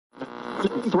Hello,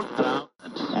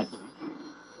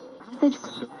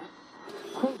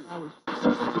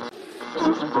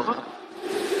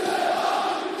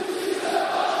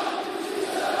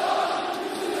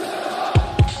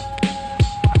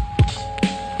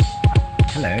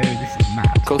 this is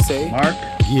Matt. Kosei. Mark.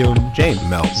 Guillaume. James.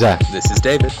 Mel. Zach. This is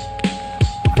David.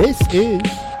 This is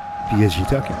PSG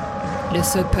Talking. Le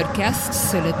seul podcast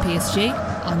sur le PSG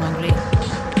en anglais.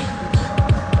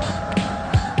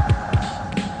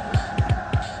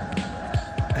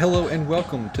 Hello and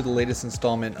welcome to the latest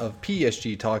installment of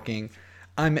PSG Talking.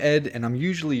 I'm Ed and I'm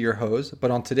usually your host, but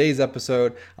on today's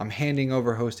episode, I'm handing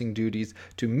over hosting duties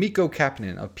to Mikko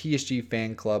Kapanen of PSG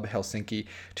Fan Club Helsinki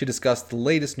to discuss the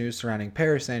latest news surrounding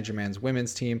Paris Saint-Germain's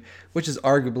women's team, which is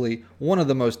arguably one of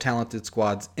the most talented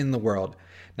squads in the world.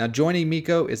 Now joining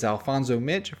Mikko is Alfonso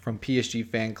Mitch from PSG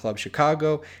Fan Club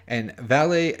Chicago and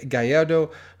Vale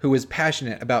Gallardo, who is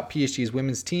passionate about PSG's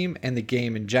women's team and the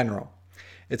game in general.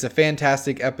 It's a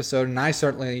fantastic episode, and I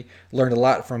certainly learned a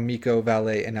lot from Mikko,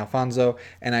 Vale, and Alfonso,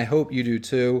 and I hope you do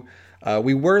too.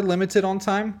 We were limited on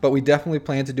time, but we definitely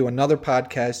plan to do another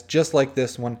podcast just like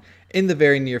this one in the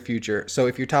very near future. So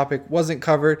if your topic wasn't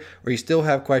covered or you still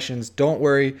have questions, don't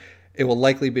worry. It will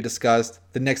likely be discussed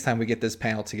the next time we get this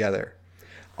panel together.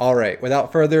 All right,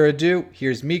 without further ado,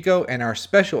 here's Mikko and our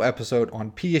special episode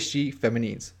on PSG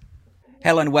Feminines.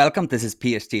 Hello and welcome. This is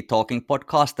PSG Talking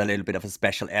Podcast, a little bit of a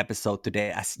special episode today.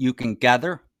 As you can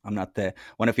gather, I'm not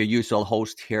one of your usual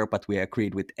hosts here, but we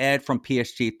agreed with Ed from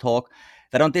PSG Talk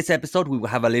that on this episode, we will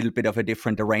have a little bit of a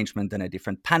different arrangement and a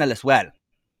different panel as well.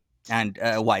 And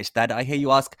why is that, I hear you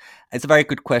ask? It's a very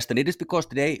good question. It is because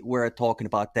today we're talking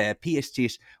about the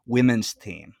PSG's women's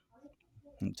team.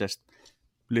 I'm just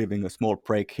leaving a small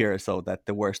break here so that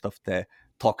the worst of the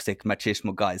toxic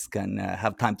machismo guys can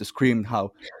have time to scream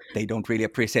how they don't really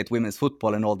appreciate women's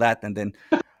football and all that, and then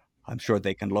I'm sure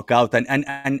they can log out.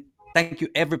 And thank you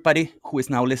everybody who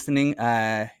is now listening.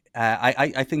 I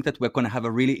think that we're going to have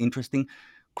a really interesting,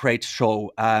 great show.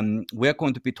 We're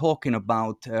going to be talking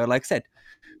about, like I said,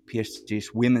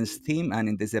 PSG's women's team, and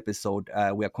in this episode,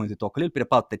 we are going to talk a little bit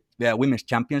about the Women's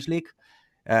Champions League.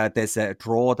 There's a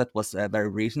draw that was very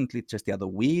recently, just the other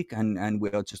week, and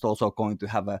we're just also going to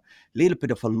have a little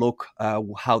bit of a look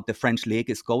how the French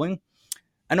league is going.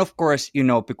 And of course, you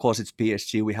know, because it's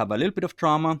PSG, we have a little bit of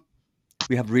drama.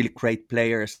 We have really great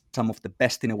players, some of the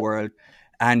best in the world,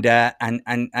 and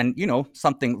you know,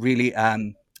 something really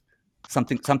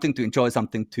something to enjoy,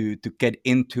 something to get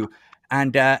into,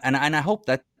 and I hope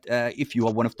that if you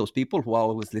are one of those people who are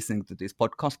always listening to this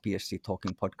podcast, PSG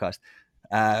Talking Podcast,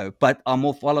 but are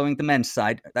more following the men's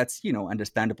side, that's, you know,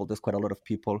 understandable. There's quite a lot of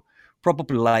people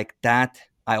probably like that.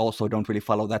 I also don't really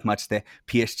follow that much the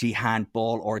PSG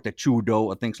handball or the judo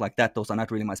or things like that. Those are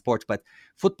not really my sports, but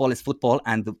football is football,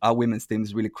 and our women's team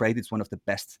is really great. It's one of the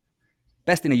best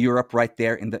in Europe, right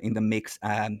there in the mix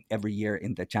every year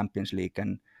in the Champions League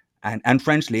and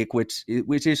French league, which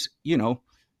is, you know,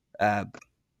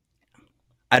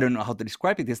 I don't know how to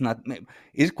describe it.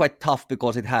 It's quite tough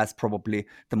because it has probably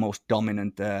the most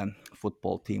dominant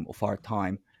football team of our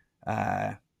time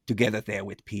together there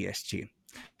with PSG.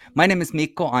 My name is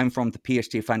Mikko. I'm from the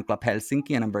PSG Fan Club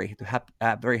Helsinki, and I'm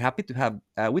very happy to have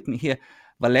with me here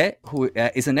Vale, who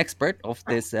is an expert of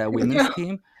this women's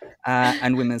team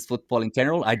and women's football in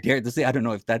general. I dare to say, I don't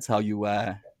know if that's how you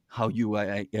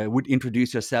would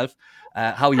introduce yourself.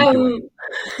 How are you doing?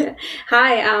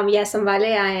 Hi, yes, I'm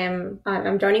Vale.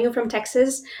 I'm joining you from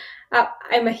Texas.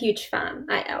 I'm a huge fan.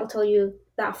 I'll tell you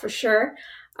that for sure.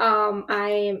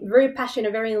 I'm very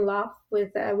passionate, very in love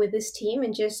with this team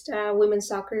and just women's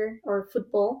soccer or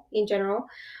football in general.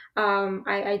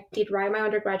 I did write my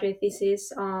undergraduate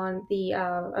thesis on the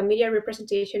media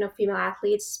representation of female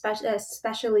athletes,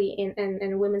 especially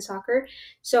in women's soccer.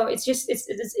 So it's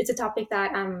a topic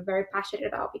that I'm very passionate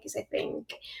about because I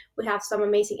think we have some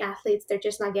amazing athletes. They're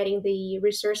just not getting the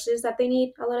resources that they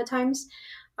need a lot of times.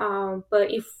 But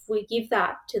if we give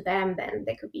that to them, then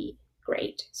they could be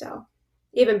great. So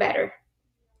even better.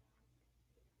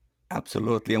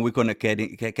 Absolutely, and we're going to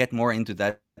get more into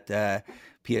that.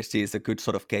 PSG is a good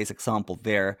sort of case example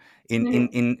there.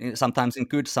 In sometimes in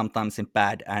good, sometimes in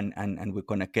bad, and we're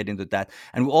going to get into that.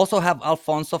 And we also have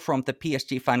Alfonso from the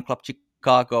PSG Fan Club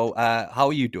Chicago. How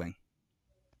are you doing?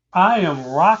 I am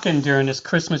rocking during this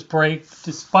Christmas break,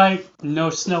 despite no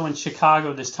snow in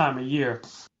Chicago this time of year.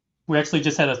 We actually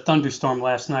just had a thunderstorm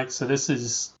last night, so this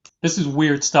is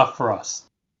weird stuff for us.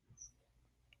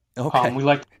 Okay. We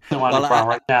like snow on the ground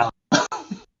right now.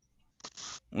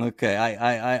 Okay,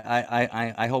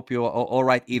 I hope you're all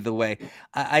right either way.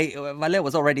 Vale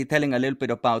was already telling a little bit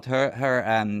about her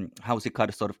how she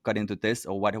sort of got into this,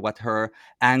 or what her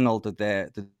angle to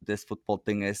this football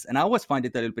thing is. And I always find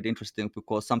it a little bit interesting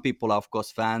because some people are of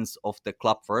course fans of the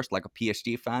club first, like a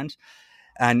PSG fans,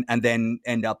 and then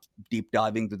end up deep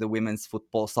diving to the women's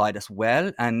football side as well.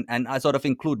 And I sort of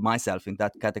include myself in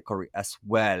that category as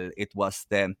well. It was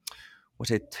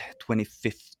it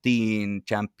 2015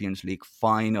 Champions League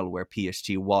final where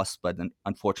PSG was, but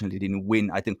unfortunately didn't win.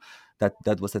 I think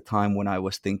that was the time when I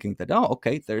was thinking that, oh,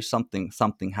 okay, there's something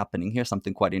happening here,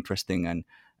 something quite interesting, and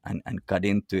got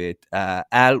into it.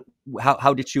 Al,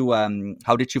 how did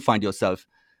you find yourself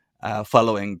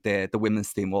following the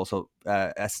women's team also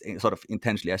as sort of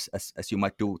intensely as you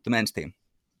might do the men's team?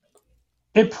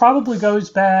 It probably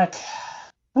goes back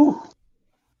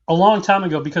a long time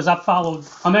ago because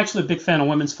I'm actually a big fan of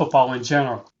women's football in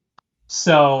general.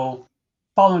 So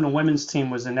following a women's team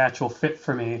was a natural fit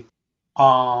for me.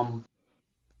 Following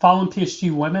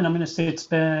PSG women, I'm going to say it's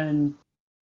been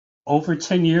over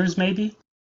 10 years, maybe,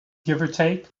 give or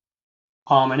take.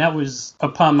 And that was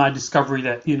upon my discovery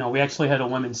that, we actually had a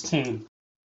women's team.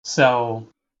 So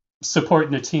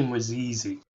supporting the team was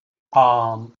easy.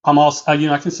 I'm also,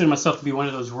 I consider myself to be one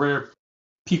of those rare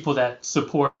people that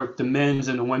support the men's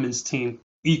and the women's team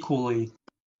equally.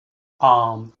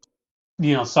 So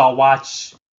I'll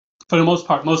watch, for the most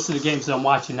part, most of the games that I'm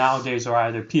watching nowadays are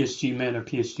either PSG men or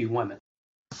PSG women.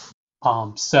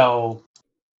 So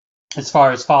as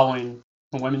far as following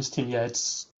the women's team, yeah,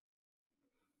 it's,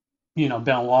 been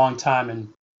a long time.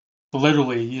 And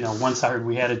literally, once I heard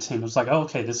we had a team, it was like, oh,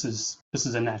 okay, this is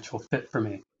a natural fit for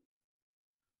me.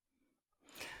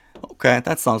 Okay,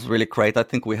 that sounds really great. I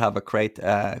think we have a great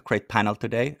panel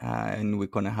today, and we're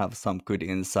going to have some good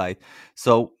insight.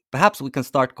 So perhaps we can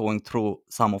start going through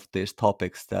some of these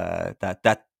topics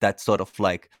that sort of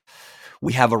like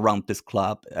we have around this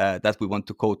club that we want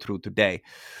to go through today.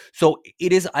 So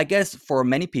it is, I guess, for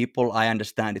many people, I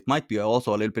understand it might be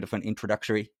also a little bit of an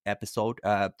introductory episode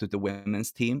to the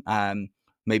women's team.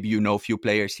 Maybe you know a few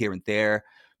players here and there.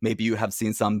 Maybe you have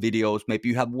seen some videos. Maybe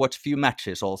you have watched a few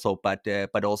matches also.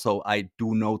 But also I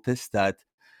do notice that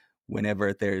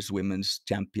whenever there's women's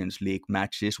Champions League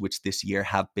matches, which this year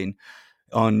have been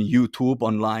on YouTube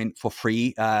online for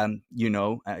free.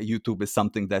 YouTube is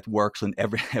something that works on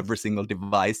every single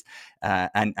device,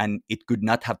 and it could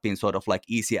not have been sort of like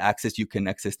easy access. You can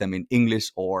access them in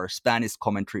English or Spanish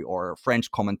commentary or French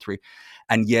commentary,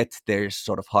 and yet there's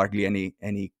sort of hardly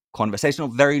any conversation, or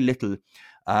very little,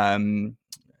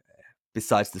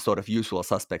 besides the sort of usual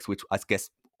suspects, which I guess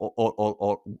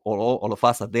all of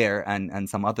us are there, and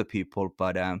some other people,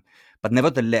 but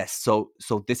nevertheless, so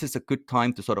this is a good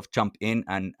time to sort of jump in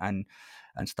and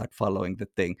start following the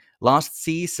thing. Last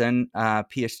season,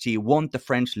 PSG won the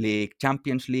French League,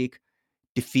 Champions League,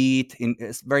 defeat in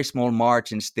very small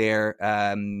margins there.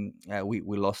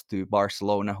 We lost to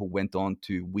Barcelona, who went on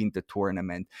to win the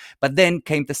tournament. But then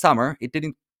came the summer. It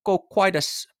didn't go quite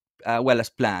as well as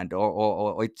planned,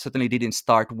 or it certainly didn't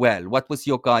start well. What was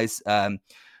your guys'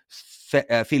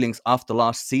 feelings after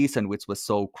last season, which was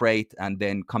so great, and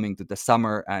then coming to the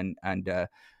summer, and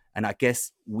I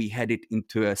guess we headed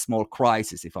into a small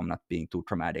crisis, if I'm not being too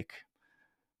dramatic.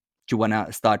 Do you want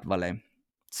to start, Vale?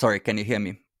 Sorry, can you hear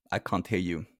me? I can't hear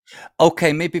you.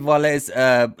 Okay, maybe Vale's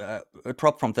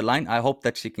dropped from the line. I hope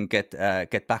that she can get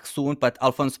back soon. But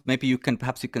Alphonse, maybe you can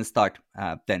start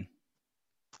then.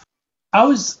 I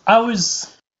was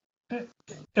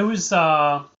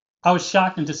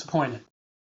shocked and disappointed.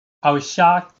 I was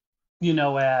shocked,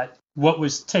 at what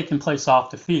was taking place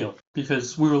off the field,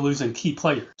 because we were losing key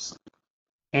players,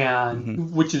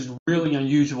 and which is really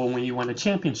unusual when you win a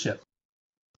championship.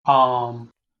 I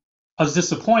was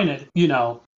disappointed,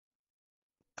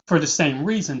 for the same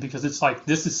reason, because it's like,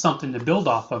 this is something to build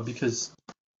off of, because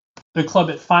the club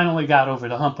had finally got over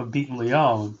the hump of beating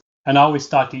Lyon, and I always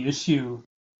thought the issue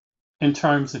in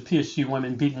terms of PSG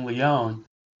women beating Lyon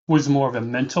was more of a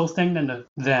mental thing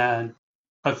than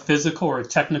a physical or a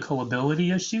technical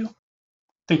ability issue. I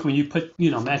think when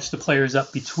you match the players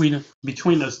up between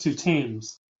those two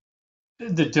teams,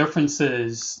 the difference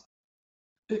is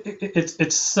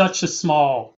it's such a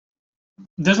small.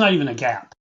 There's not even a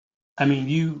gap. I mean,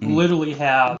 you literally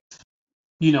have,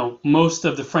 most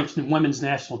of the French women's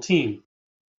national team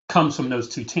comes from those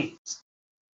two teams.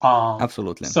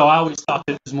 Absolutely. So I always thought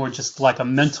it was more just like a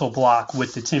mental block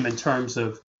with the team in terms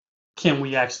of, can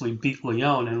we actually beat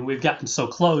Lyon? And we've gotten so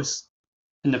close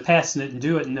in the past and didn't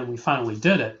do it, and then we finally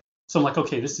did it. So I'm like,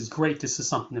 okay, this is great. This is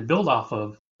something to build off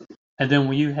of. And then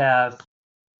when you have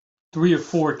 3 or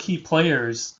 4 key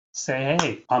players say,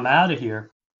 hey, I'm out of here,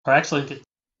 or actually, I think it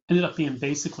ended up being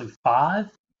basically 5,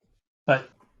 but,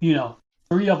 you know,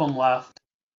 3 of them left,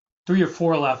 3 or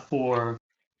 4 left for,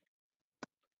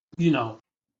 you know,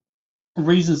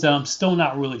 reasons that I'm still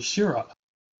not really sure of.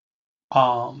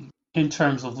 In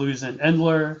terms of losing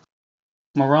Endler,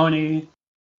 Maroney,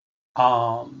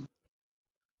 um,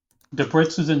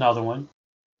 DeBritz was another one.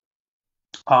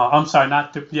 I'm sorry,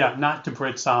 not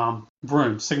DeBritz.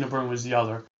 Brune, Signa Brune was the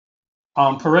other.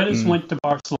 Paredes Mm. went to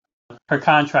Barcelona. Her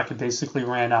contract had basically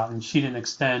ran out, and she didn't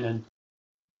extend, and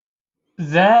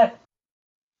that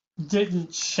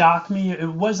didn't shock me. It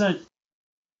wasn't.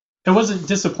 It wasn't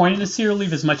disappointing to see her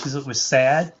leave as much as it was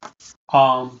sad.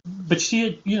 But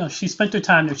she had, she spent her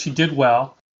time there. She did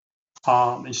well,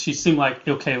 and she seemed like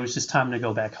okay. It was just time to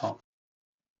go back home.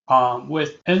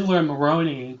 With Endler and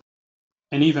Maroney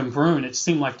and even Brune, it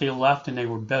seemed like they left and they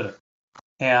were bitter.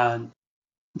 And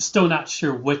I'm still not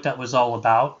sure what that was all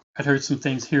about. I'd heard some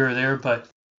things here or there, but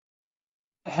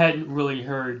hadn't really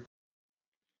heard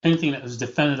anything that was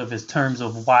definitive in terms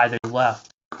of why they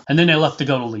left. And then they left to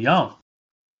go to Lyon,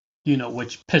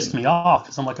 which pissed me off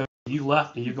because I'm like, okay, you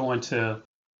left and you're going to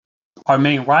our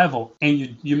main rival,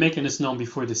 and you're making this known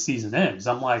before the season ends.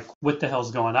 I'm like, what the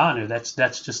hell's going on here? That's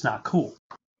just not cool.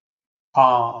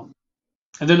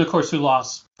 And then of course we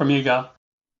lost Formiga,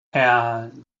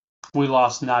 and we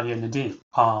lost Nadia Nadim.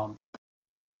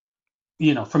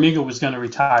 Formiga was going to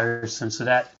retire soon, so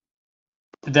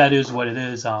that is what it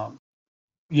is. I've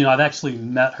actually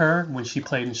met her when she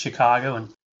played in Chicago, and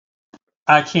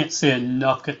I can't say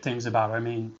enough good things about her. I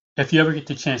mean, if you ever get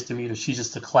the chance to meet her, she's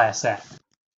just a class act.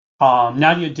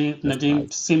 Nadia That's Nadim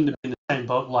nice. seemed to be in the same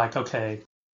boat, like, okay,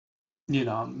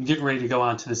 I'm getting ready to go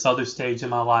on to this other stage in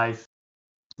my life.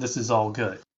 This is all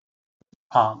good.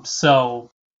 So,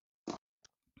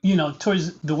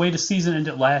 towards the way the season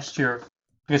ended last year,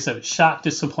 like I said, shock,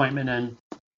 disappointment, and,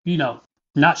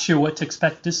 not sure what to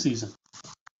expect this season.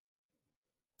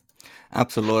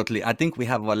 Absolutely. I think we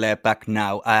have Valle back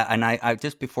now. And I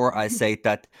just before I say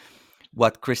that,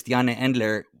 what Christiane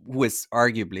Endler, who is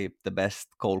arguably the best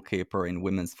goalkeeper in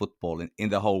women's football in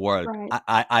the whole world, Right.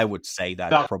 I would say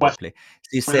that Without question. probably.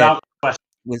 She said, Without question.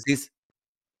 was this?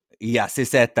 Yeah, she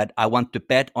said that I want to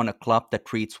bet on a club that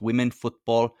treats women's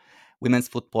football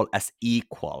as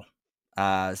equal.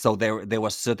 So there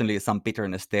was certainly some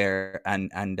bitterness there, and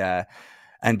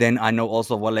then I know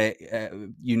also, Wale,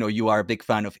 you are a big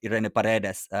fan of Irene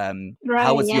Paredes. How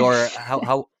Right. was your Yes.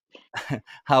 how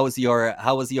how was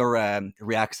your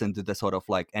reaction to the sort of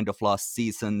like end of last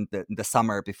season, the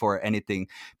summer before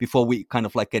we kind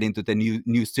of like get into the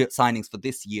new signings for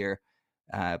this year?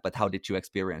 But how did you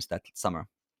experience that summer?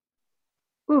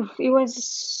 Oof, it was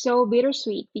so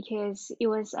bittersweet because it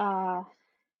was our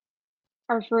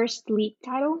first league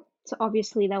title. So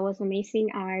obviously that was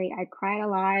amazing. I cried a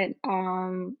lot.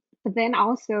 But then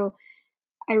also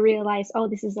I realized, oh,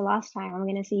 this is the last time I'm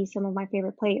gonna see some of my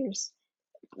favorite players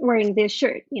wearing this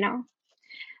shirt,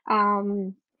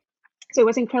 Um, so it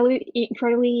was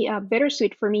incredibly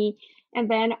bittersweet for me.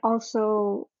 And then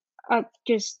also,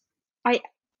 just I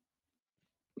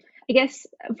I guess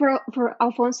for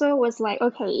Alfonso was like,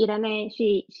 okay, Irene,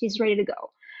 she's ready to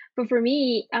go. But for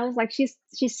me, I was like, she's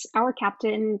our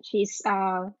captain. She's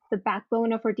the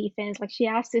backbone of our defense. Like she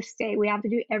has to stay. We have to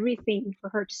do everything for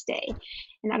her to stay,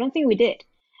 and I don't think we did.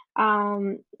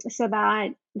 So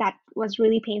that was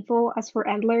really painful. As for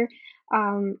Endler,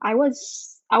 I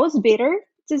was bitter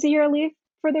to see her leave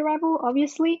for the rival,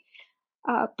 obviously.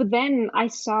 But then I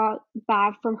saw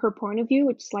that from her point of view,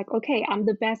 which is like, okay, I'm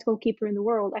the best goalkeeper in the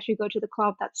world. I should go to the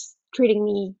club that's treating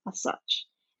me as such.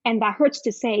 And that hurts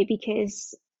to say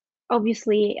because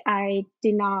obviously I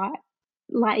did not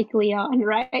like Leon,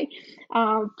 right?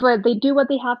 But they do what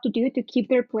they have to do to keep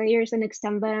their players and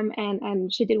extend them,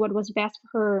 and she did what was best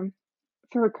for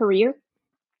her career.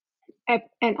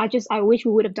 And I wish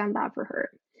we would have done that for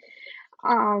her.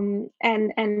 And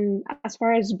as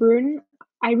far as Brune,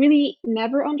 I really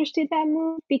never understood that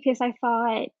move because I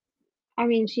thought, I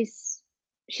mean, she's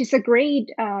a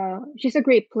great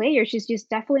player. She's just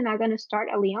definitely not gonna start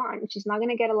at Lyon. She's not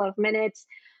gonna get a lot of minutes.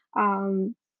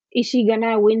 Is she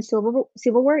gonna win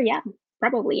silverware? Yeah,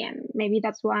 probably, and maybe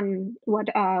that's what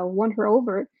won her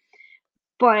over.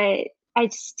 But I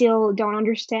still don't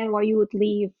understand why you would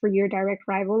leave for your direct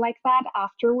rival like that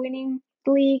after winning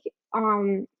the league.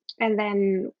 And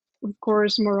then of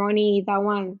course Moroni, that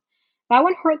one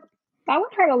hurt. That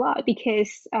one hurt a lot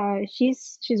because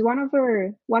she's one of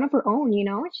her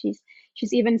own.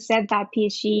 She's even said that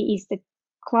PSG is the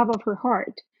club of her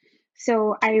heart.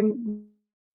 So I'm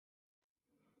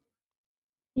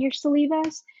years to leave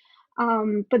us.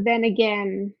 But then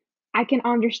again, I can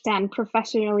understand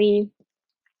professionally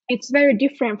it's very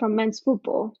different from men's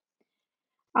football.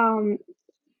 Um,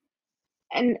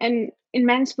 and in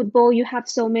men's football you have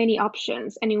so many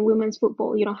options, and in women's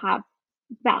football you don't have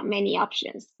that many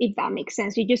options, if that makes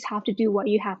sense. You just have to do what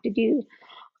you have to do.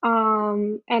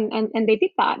 And they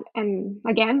did that. And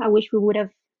again, I wish we would have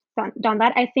done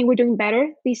that. I think we're doing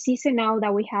better this season now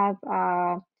that we have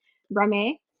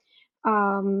Rame.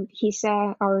 He's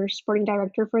our sporting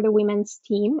director for the women's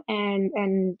team,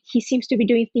 and he seems to be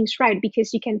doing things right,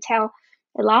 because you can tell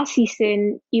last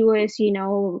season it was,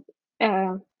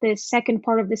 the second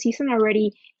part of the season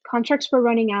already, contracts were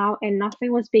running out and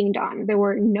nothing was being done. There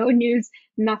were no news,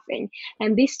 nothing.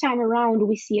 And this time around,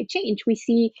 we see a change. We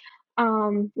see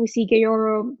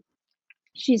Gayoro.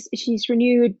 She's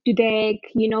renewed. Dudek.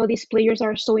 These players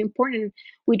are so important.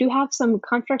 We do have some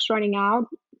contracts running out,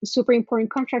 super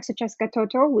important contracts such as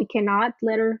Gatoto. We cannot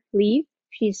let her leave.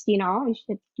 We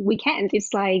can't.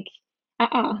 It's like,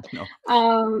 No.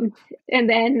 and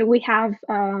then we have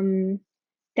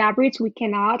Dabridge. We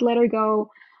cannot let her go.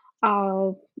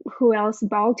 Who else?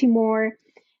 Baltimore.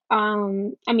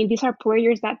 These are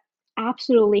players that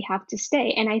absolutely have to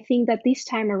stay. And I think that this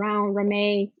time around,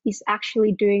 Rame is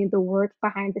actually doing the work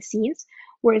behind the scenes,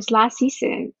 whereas last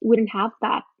season we didn't have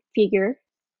that figure,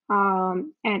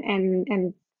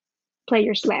 and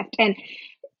players left. And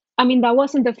that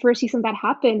wasn't the first season that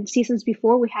happened. Seasons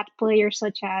before, we had players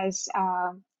such as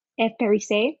F.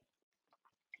 Perisset.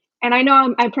 And I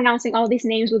know I'm pronouncing all these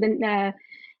names with an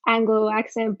Anglo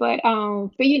accent, but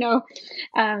we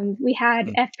had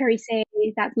Mm. F. Perisset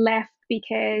that left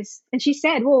because, and she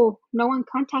said, "Well, no one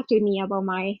contacted me about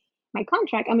my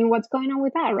contract." What's going on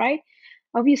with that, right?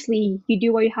 Obviously, you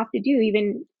do what you have to do,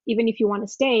 even if you want to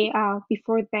stay.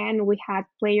 Before then, we had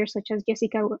players such as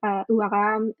Jessica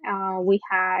Uaram. We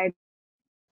had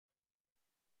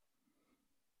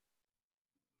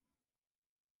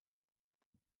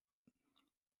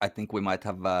I think we might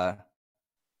have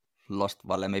lost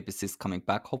Vale. Maybe she's coming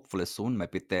back. Hopefully soon.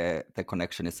 Maybe the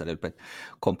connection is a little bit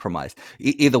compromised.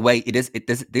 Either way,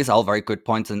 these are all very good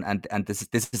points, and this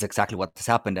is exactly what has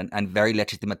happened, and very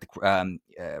legitimate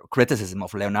criticism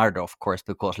of Leonardo, of course,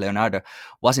 because Leonardo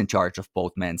was in charge of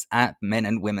both men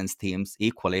and women's teams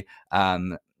equally.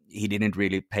 He didn't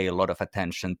really pay a lot of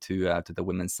attention to the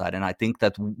women's side, and I think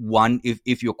that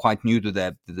if you're quite new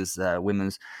to this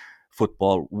women's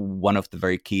football, one of the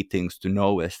very key things to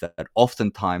know is that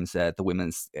oftentimes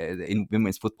in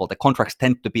women's football, the contracts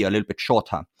tend to be a little bit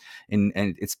shorter, and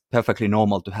it's perfectly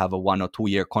normal to have a 1 or 2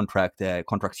 year contract.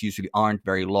 Contracts usually aren't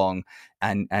very long,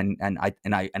 and I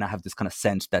have this kind of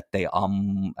sense that they are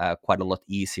quite a lot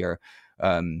easier.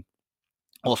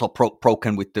 Also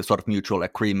broken with the sort of mutual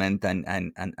agreement and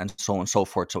so on and so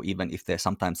forth. So even if there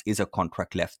sometimes is a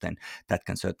contract left, then that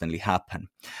can certainly happen.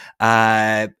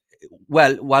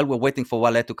 Well, while we're waiting for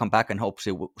Vale to come back, and hope she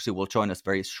will join us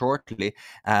very shortly,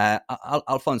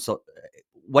 Alfonso,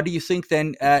 what do you think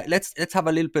then? Let's have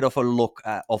a little bit of a look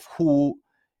of who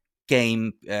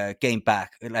came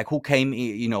back, like who came,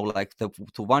 like the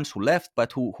ones who left,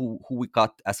 but who we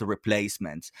got as a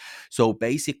replacement. So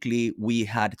basically, we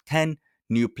had 10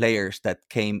 new players that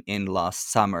came in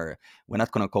last summer. We're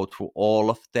not going to go through all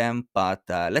of them, but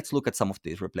let's look at some of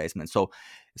these replacements. So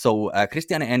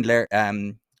Christiane Endler,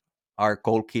 our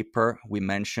goalkeeper, we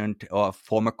mentioned,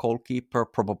 former goalkeeper,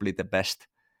 probably the best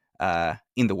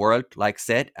in the world, like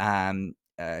said,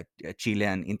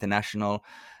 Chilean international.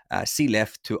 She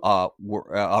left to our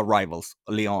rivals,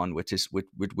 Lyon, which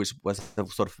was a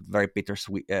sort of very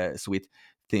bittersweet sweet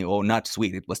thing, or not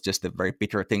sweet. It was just a very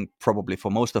bitter thing, probably for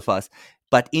most of us.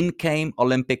 But in came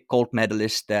Olympic gold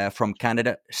medalist from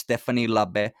Canada, Stephanie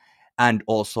Labbe, and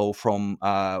also from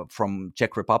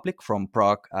Czech Republic, from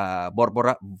Prague,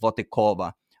 Borbora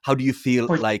Votikova. How do you feel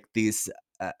like these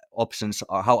options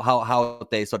are? How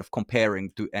they sort of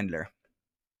comparing to Endler?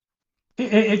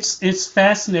 It's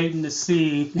fascinating to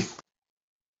see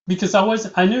because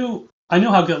I knew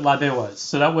how good Labbe was,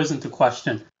 so that wasn't the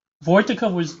question.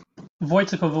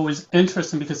 Voitikova was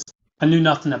interesting because I knew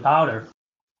nothing about her,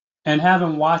 and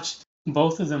having watched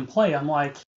both of them play, I'm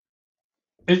like,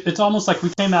 it's almost like we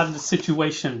came out of the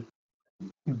situation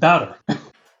better,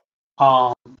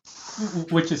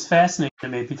 which is fascinating to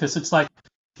me because it's like,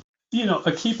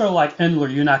 a keeper like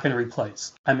Endler, you're not going to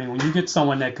replace. When you get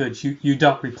someone that good, you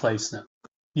don't replace them.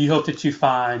 You hope that you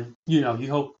find, you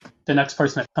hope the next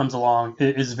person that comes along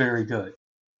is very good.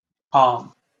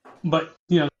 But,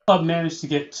 the club managed to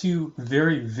get 2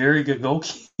 very, very good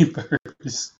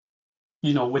goalkeepers,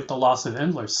 with the loss of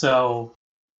Endler. So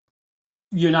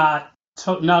you're not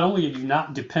only are you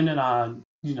not dependent on,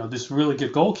 this really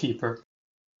good goalkeeper,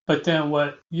 but then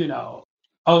what,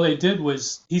 all they did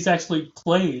was he's actually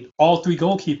played all three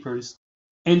goalkeepers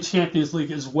in Champions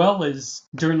League as well as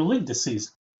during the league this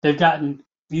season. They've gotten,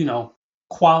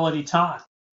 quality time.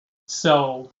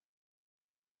 So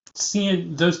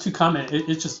seeing those two come in,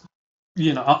 it's just,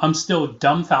 I'm still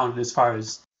dumbfounded as far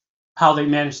as how they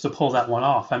managed to pull that one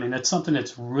off. I mean, it's something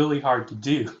that's really hard to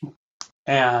do,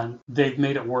 and they've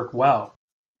made it work well.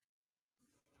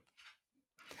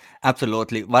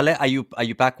 Absolutely. Vale, are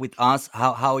you back with us?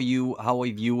 How are you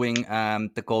viewing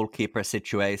the goalkeeper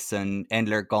situation?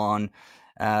 Endler gone,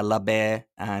 Labe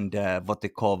and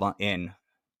Votikova in,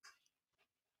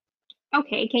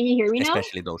 Okay, can you hear me now?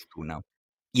 especially those two now.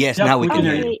 Yes, Yep, now we we can can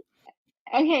hear hear you. you.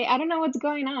 Okay, okay, I don't know what's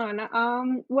going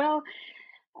on. Well,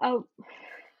 uh,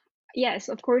 yes,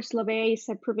 of course, LeBay is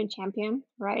a proven champion,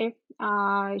 right?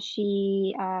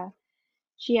 She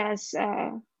has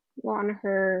won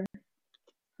her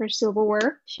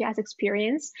silverware. She has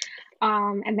experience.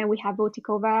 And then we have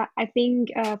Votikova. I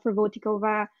think for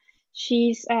Votikova,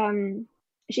 she's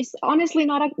she's honestly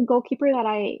not a goalkeeper that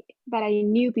I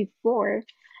knew before.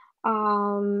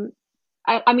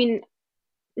 I mean,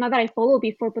 not that I followed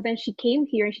before, but then she came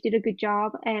here and she did a good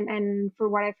job. And for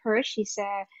what I've heard, she's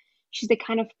the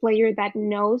kind of player that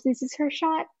knows this is her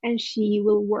shot and she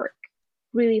will work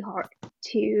really hard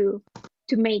to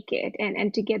to make it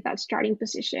and to get that starting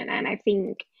position. And I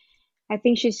think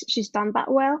she's done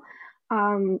that well.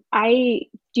 I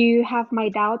do have my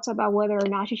doubts about whether or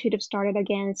not she should have started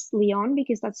against Lyon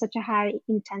because that's such a high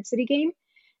intensity game,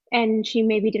 and she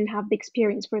maybe didn't have the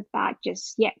experience for that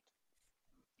just yet.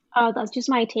 That's just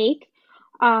my take.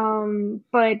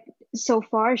 But so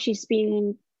far, she's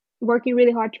been working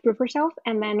really hard to prove herself.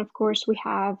 And then, of course, we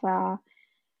have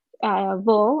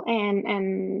Vol,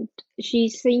 and she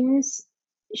seems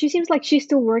she seems like she's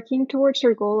still working towards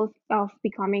her goal of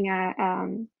becoming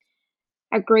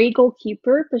a great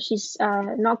goalkeeper, but she's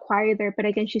not quite there. But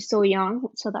again, she's so young,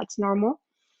 so that's normal.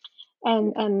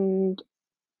 And and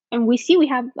and we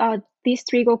have these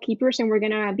three goalkeepers, and we're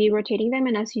gonna be rotating them.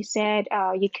 And as you said,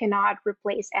 you cannot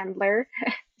replace Endler,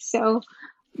 so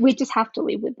we just have to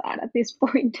live with that at this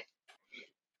point.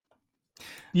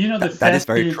 The That is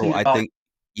very fascinating true. thing I about think.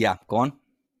 Yeah, go on.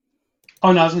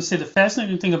 Oh no, I was gonna say the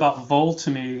fascinating thing about Vol to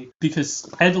me, because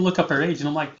I had to look up her age and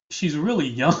I'm like, she's really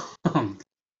young.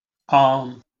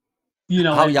 Um,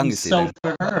 How young and is he so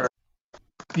then?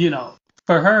 you know,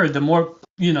 for her, the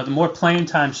more playing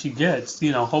time she gets,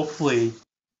 hopefully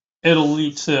it'll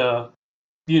lead to,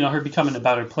 her becoming a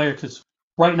better player. Because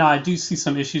right now I do see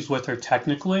some issues with her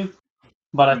technically,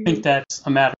 but I think Mhm. that's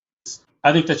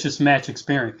I think that's just match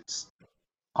experience.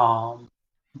 Um,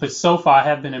 but so far I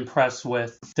have been impressed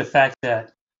with the fact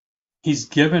that he's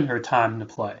given her time to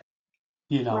play,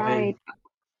 and Right.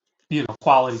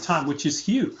 quality time, which is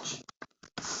huge.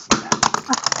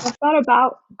 I thought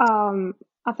about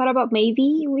I thought about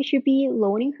maybe we should be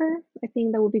loaning her. I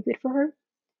think that would be good for her.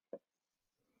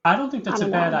 I don't think I that's a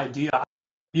don't bad know. idea.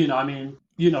 I mean,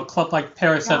 club like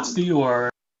Paris Yeah. FC or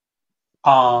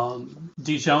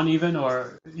Dijon even,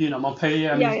 or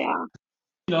Montpellier. I Yeah, mean, yeah.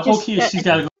 the whole Just key is she's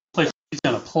got to go place she's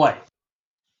going to play.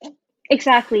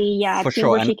 exactly, yeah, a For team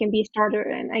sure. where she can be a starter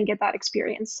and get that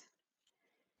experience.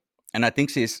 And I think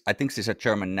she's a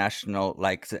German national,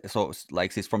 like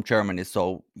like she's from Germany,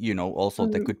 so also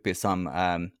there Mhm. could be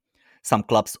some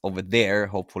clubs over there.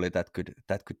 Hopefully that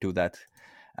could do that,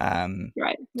 um,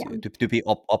 Right. Yeah. to be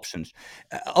options.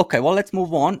 Okay, well, let's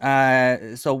move on.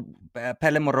 So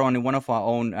Pelle Moroni, one of our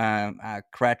own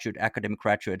academic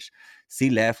graduates, she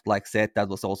left. Like said, that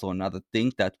was also another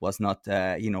thing that was not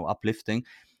uplifting.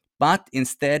 But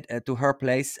instead, to her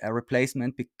place, a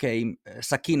replacement became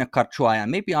Sakina Karchuaya.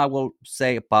 Maybe I will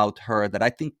say about her that I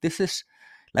think this is,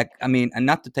 like, I mean, and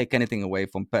not to take anything away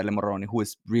from Pelle Moroni, who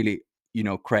is really,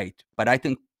 great. But I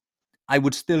think I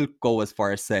would still go as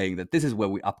far as saying that this is where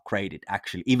we upgraded,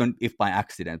 actually, even if by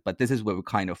accident. But this is where we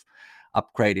kind of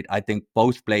upgraded. I think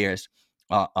both players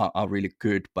are really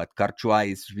good, but Karchua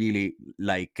is really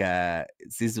like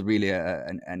this is really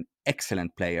an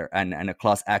excellent player and a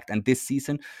class act. And this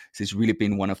season, she's really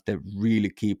been one of the really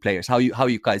key players. How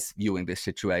you guys viewing this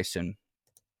situation?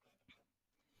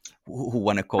 Who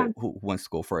wanna go? Um, Who wants to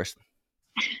go first?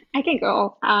 I can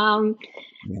go.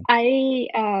 Yeah.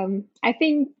 I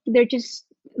think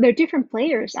they're different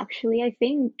players actually. I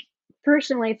think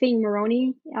personally, I think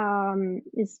Moroni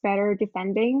is better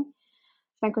defending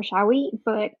than Karshawi,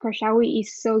 but Karshawi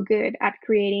is so good at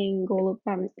creating goal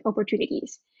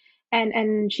opportunities.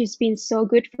 And she's been so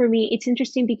good for me. It's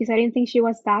interesting because I didn't think she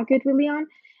was that good with Leon.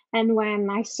 And when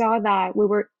I saw that we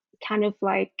were kind of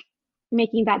like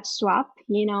making that swap,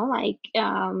 like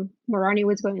Moroni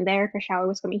was going there, Karshawi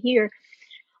was coming here,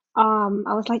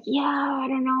 I was like, yeah, I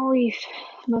don't know if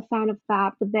I'm a fan of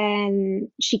that. But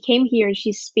then she came here and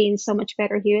she's been so much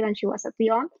better here than she was at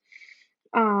Lyon.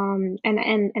 And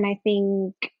I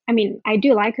think, I mean, I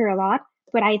do like her a lot,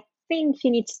 but I think she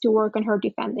needs to work on her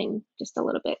defending just a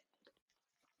little bit.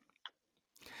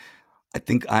 I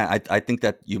think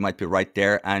that you might be right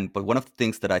there, but one of the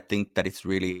things that I think that is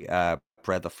really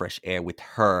breath of fresh air with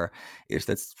her is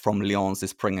that from Lyons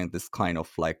is bringing this kind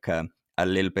of like a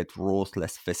little bit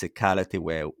ruthless physicality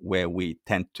where we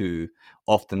tend to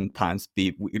oftentimes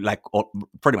be like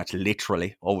pretty much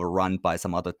literally overrun by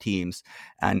some other teams,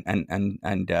 and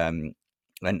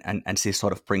she's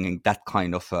sort of bringing that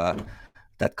kind of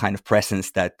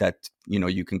presence that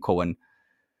you can go and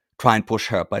try and push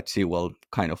her, but she will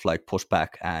kind of like push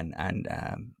back, and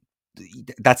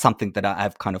that's something that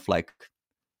I've kind of like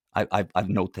I've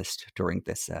noticed during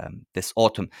this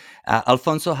autumn.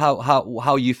 Alfonso, how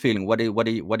are you feeling? What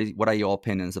are your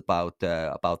opinions about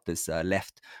this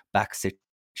left back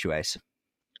situation?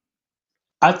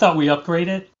 I thought we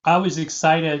upgraded. I was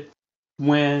excited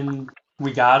when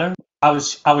we got her. I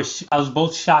was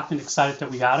both shocked and excited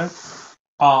that we got her.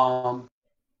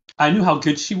 I knew how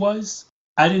good she was.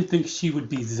 I didn't think she would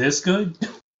be this good.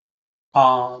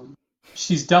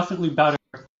 She's definitely better,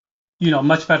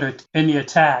 much better in the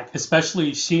attack,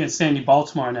 especially she and Sandy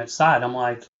Baltimore on that side. I'm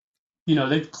like,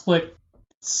 they click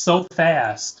so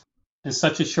fast in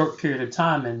such a short period of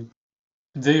time, and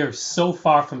they are so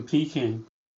far from peaking,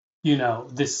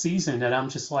 this season, that I'm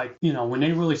just like, when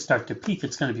they really start to peak,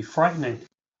 it's going to be frightening.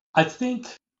 I think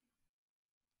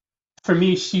for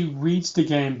me, she reads the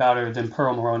game better than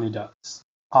Pearl Maroney does,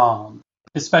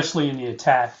 especially in the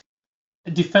attack.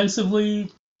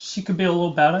 Defensively, she could be a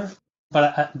little better,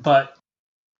 but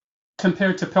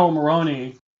compared to Pearl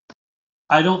Maroney,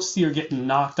 I don't see her getting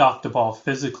knocked off the ball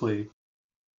physically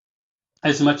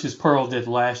as much as Pearl did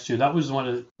last year. That was one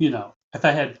of if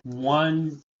I had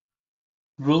one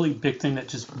really big thing that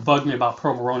just bugged me about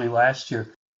Pearl Maroney last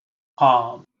year,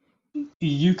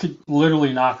 you could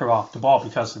literally knock her off the ball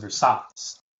because of her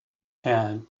size.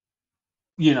 And,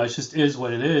 it just is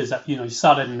what it is. You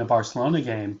saw that in the Barcelona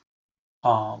game.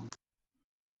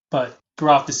 But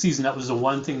throughout the season, that was the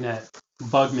one thing that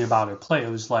bugged me about her play. It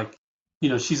was like,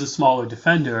 she's a smaller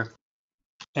defender,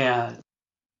 and,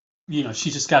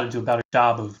 she just got to do a better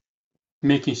job of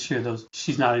making sure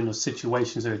she's not in those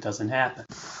situations or it doesn't happen.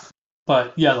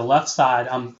 But yeah, the left side,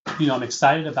 I'm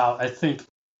excited about. I think,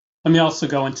 let me also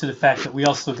go into the fact that we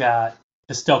also got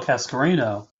Estelle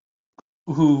Cascarino,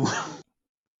 who,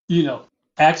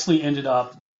 actually ended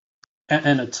up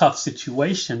in a tough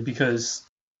situation because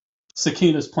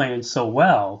Sakina's playing so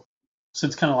well. So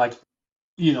it's kind of like,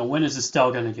 when is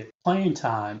Estelle going to get playing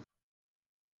time?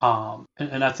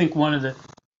 And I think one of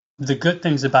the good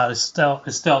things about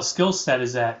Estelle's skill set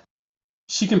is that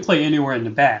she can play anywhere in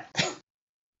the back.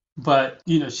 But,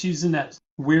 she's in that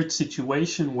weird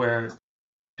situation where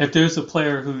if there's a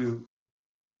player who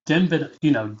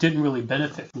didn't really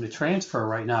benefit from the transfer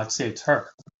right now, I'd say it's her.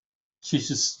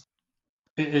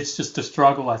 It's just a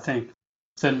struggle, I think,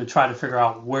 for them to try to figure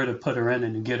out where to put her in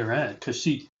and to get her in, because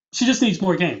she just needs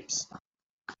more games.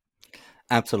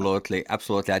 Absolutely. I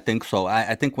think so.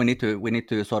 I think we need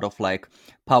to sort of like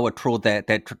power through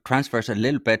the transfers a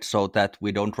little bit so that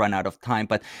we don't run out of time.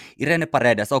 But Irene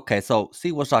Paredes, okay, so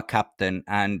she was our captain,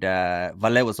 and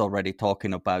Vale was already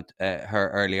talking about her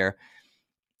earlier,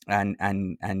 and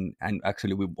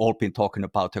actually we've all been talking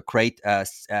about her great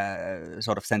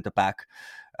sort of centre back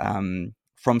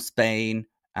from Spain.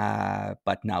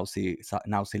 But now she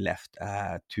left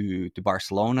to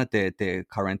Barcelona. They're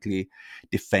currently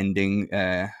defending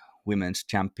Women's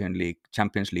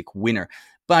Champions League winner.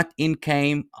 But in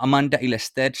came Amanda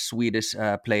Ilestedt, Swedish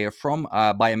player from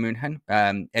Bayern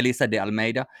München, Elisa de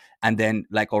Almeida, and then,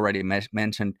 like already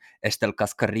mentioned, Estelle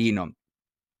Cascarino,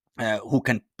 who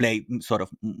can play sort of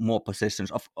more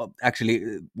positions.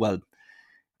 Actually, well,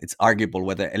 it's arguable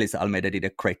whether Elisa Almeida did a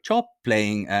great job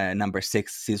playing number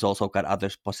 6. She's also got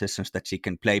other positions that she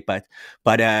can play, but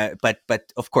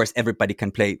of course everybody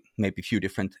can play maybe few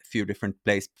different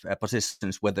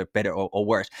positions, whether better or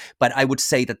worse. But I would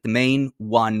say that the main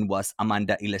one was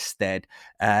Amanda Ilestedt,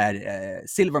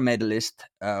 silver medalist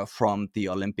from the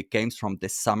Olympic Games from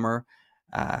this summer.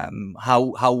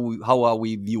 How are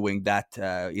we viewing that?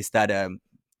 Is that a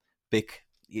big?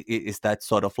 Is that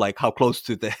sort of like how close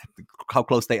they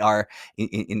are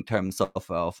in terms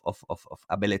of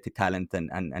ability, talent,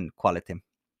 and quality? Do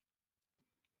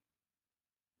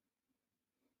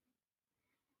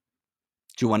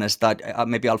you want to start?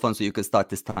 Maybe Alfonso, you could start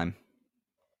this time.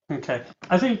 Okay,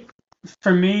 I think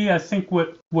for me,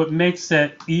 what makes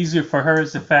it easier for her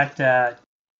is the fact that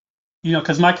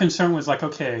because my concern was like,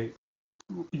 okay,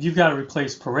 you've got to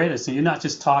replace Paredes, and you're not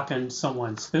just talking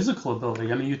someone's physical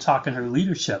ability. I mean, you're talking her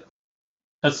leadership.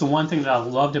 That's the one thing that I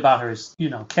loved about her as,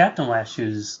 captain last year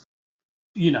is,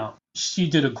 she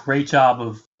did a great job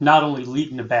of not only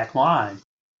leading the back line,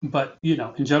 but,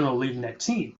 in general, leading that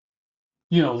team.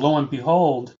 Lo and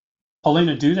behold,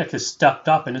 Helena Dudek has stepped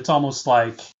up, and it's almost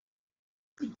like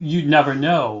you'd never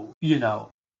know,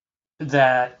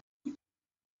 that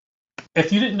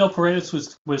if you didn't know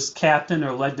Paredes was captain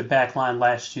or led the back line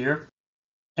last year,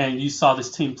 and you saw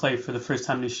this team play for the first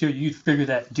time this year, you'd figure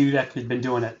that Dudek had been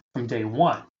doing it from day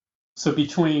one. So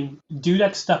between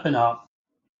Dudek stepping up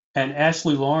and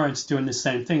Ashley Lawrence doing the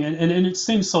same thing, and it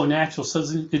seems so natural, so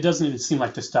it doesn't even seem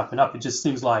like they're stepping up. It just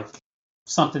seems like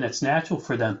something that's natural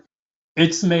for them.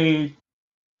 It's made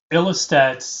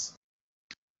Illistat's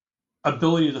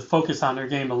ability to focus on their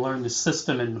game and learn the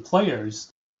system and the players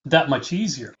that much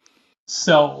easier.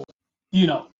 So,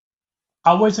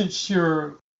 I wasn't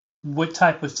sure what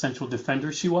type of central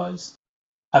defender she was.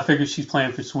 I figured she's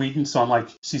playing for Sweden, so I'm like,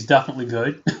 she's definitely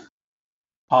good.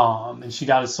 And she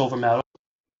got a silver medal.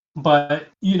 But,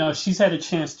 she's had a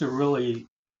chance to really,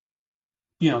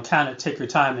 kind of take her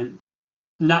time and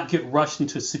not get rushed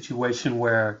into a situation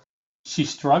where she's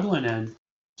struggling. And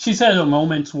she's had a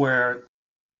moment where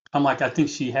I'm like, I think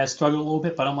she has struggled a little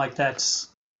bit, but I'm like, that's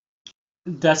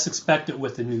expected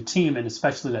with a new team, and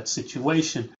especially that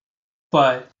situation.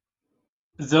 But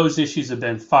those issues have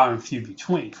been far and few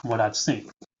between from what I've seen.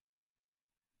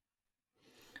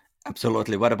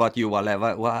 Absolutely. What about you, Wale?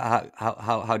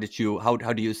 How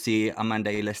do you see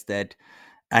Amanda Ilestedt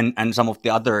and some of the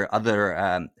other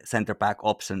center back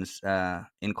options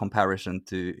in comparison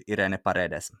to Irene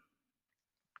Paredes?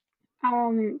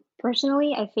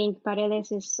 Personally, I think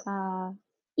Paredes is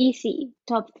easy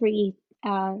top 3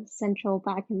 central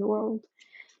back in the world.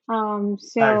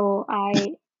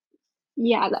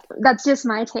 That's just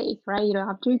my take, right? You don't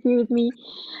have to agree with me,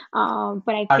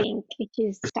 but I think it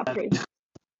is top 3.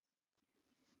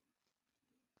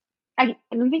 I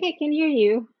don't think I can hear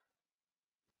you.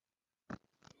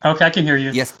 Okay, I can hear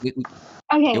you. Yes. Okay.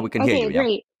 Yeah, we can hear you.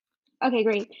 Great. Yeah. Okay,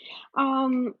 great. I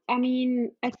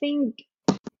mean, I think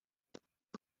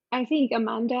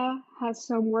Amanda has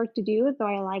some work to do, though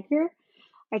I like her.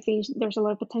 I think there's a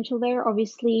lot of potential there.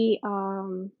 Obviously,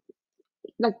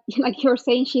 like you're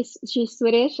saying, she's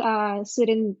Swedish.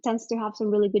 Sweden tends to have some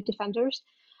really good defenders.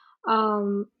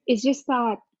 It's just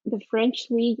that the French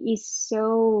league is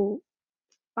so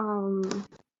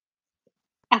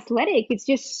athletic. It's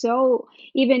just so,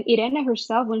 even Irene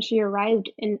herself, when she arrived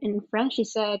in France, she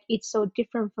said it's so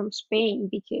different from Spain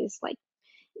because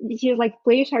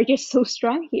players are just so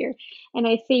strong here. And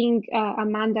I think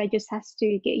Amanda just has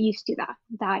to get used to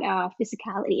that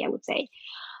physicality, I would say.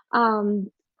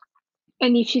 And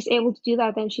if she's able to do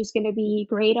that, then she's going to be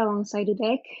great alongside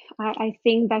Dudek. I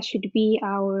think that should be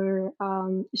our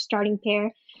starting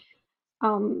pair.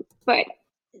 But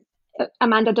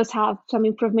Amanda does have some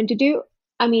improvement to do.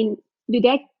 I mean,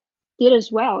 Dudek did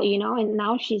as well, and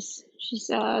now she's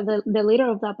the leader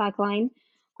of that back line.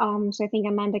 So I think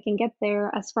Amanda can get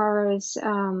there. As far as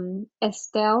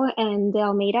Estelle and De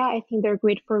Almeida, I think they're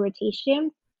great for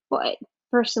rotation. But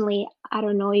personally, I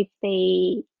don't know if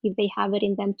they have it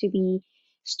in them to be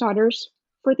starters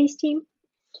for this team.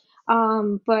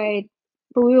 But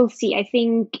we will see. I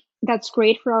think that's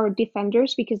great for our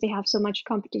defenders because they have so much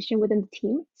competition within the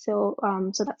team. So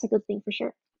that's a good thing for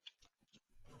sure.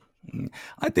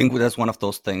 I think that's one of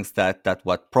those things that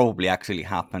what probably actually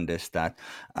happened is that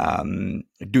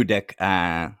Dudek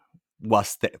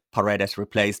was the Paredes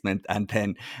replacement, and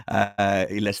then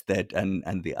Ilestedt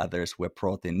and the others were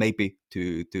brought in maybe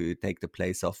to take the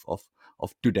place of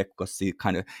Dudek, because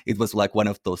it was like one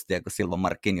of those Diego Silva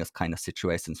Marquinhos kind of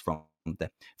situations from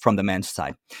the men's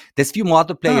side. There's a few more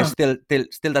other players still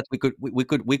that we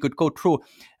could go through,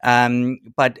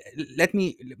 but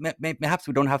perhaps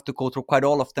we don't have to go through quite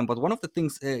all of them. But one of the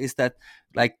things is that,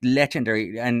 like,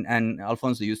 legendary, and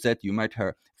Alfonso, you said you met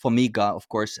her. Formiga, of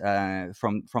course,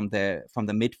 from the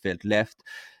midfield left,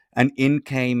 and in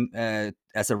came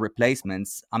as a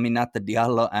replacements Aminata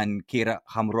Diallo and Kira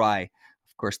Hamraoui.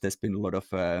 Of course, there's been a lot of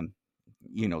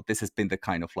this has been the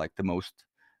kind of like the most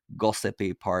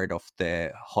gossipy part of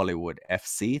the Hollywood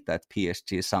FC, that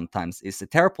PSG sometimes is a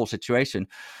terrible situation.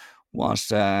 Was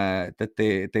that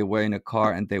they were in a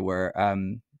car and they were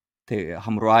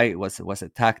Hamraoui was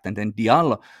attacked, and then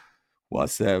Diallo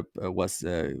was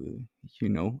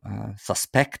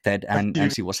suspected,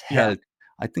 and she was held,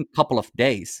 I think, a couple of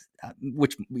days,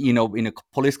 which in a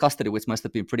police custody, which must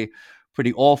have been pretty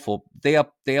awful. They are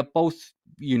both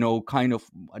kind of,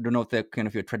 I don't know if they're kind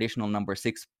of your traditional number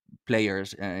 6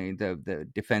 players in the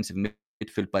defensive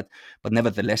midfield, but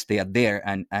nevertheless they are there,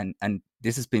 and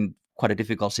this has been quite a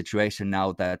difficult situation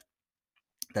now that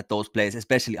those players,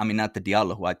 especially Aminata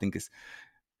Diallo, who I think is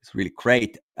really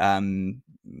great,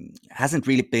 hasn't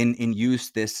really been in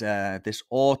use this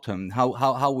autumn. How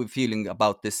are we feeling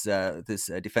about this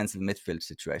defensive midfield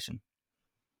situation?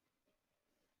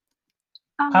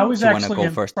 I was Do you want to actually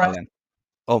go first, impressed. Alan?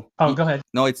 Oh, Go ahead.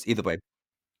 No, it's either way.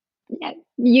 Yeah,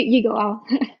 you go out.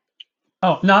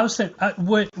 Oh, no, I was saying,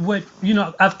 what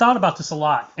I've thought about this a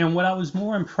lot, and what I was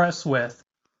more impressed with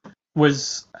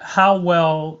was how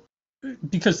well,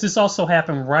 because this also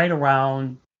happened right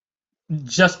around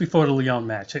just before the Lyon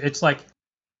match. It's like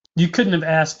you couldn't have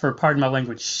asked for, pardon my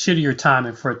language, shittier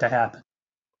timing for it to happen.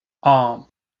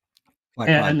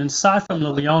 And aside from the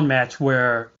Lyon match,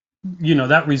 where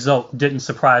that result didn't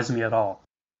surprise me at all.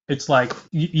 It's like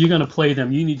you're going to play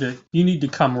them. You need to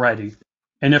come ready,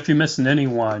 and if you're missing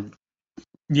anyone,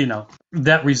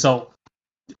 that result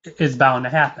is bound to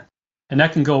happen, and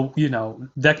that can go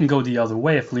the other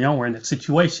way if Lyon were in that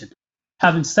situation.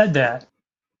 Having said that,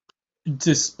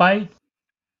 despite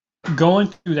going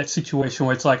through that situation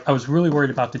where it's like I was really worried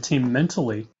about the team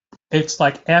mentally, it's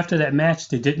like after that match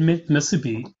they didn't miss a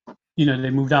beat.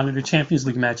 They moved on to the Champions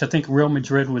League match. I think Real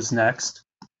Madrid was next.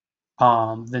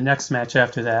 The next match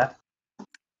after that,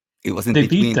 it was in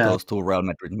between those two Real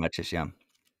Madrid matches. Yeah.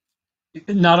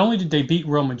 Not only did they beat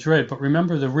Real Madrid, but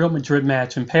remember the Real Madrid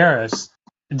match in Paris,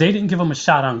 they didn't give them a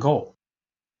shot on goal.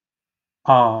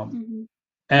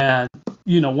 And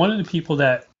one of the people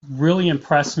that really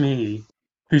impressed me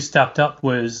who stepped up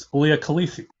was Leah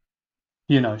Khalifi.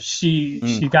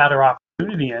 She got her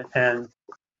opportunity, and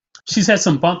she's had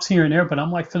some bumps here and there, but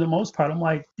I'm like, for the most part, I'm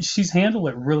like, she's handled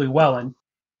it really well, and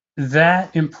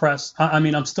that impressed. I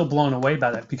mean, I'm still blown away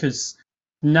by that because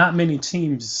not many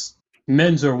teams,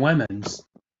 men's or women's,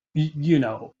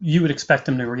 you would expect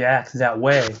them to react that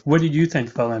way. What did you think,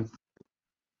 Philip?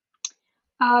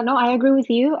 No, I agree with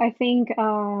you. I think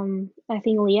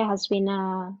Leah has been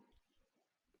a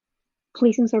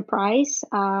pleasing surprise.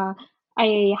 I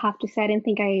have to say I didn't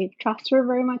think I trust her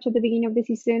very much at the beginning of the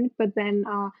season, but then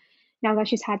now that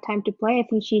she's had time to play, I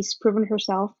think she's proven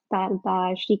herself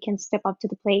that she can step up to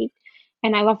the plate,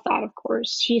 and I love that. Of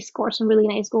course, she scored some really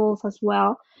nice goals as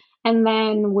well. And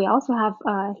then we also have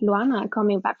Luana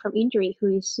coming back from injury,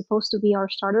 who is supposed to be our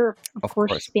starter. Of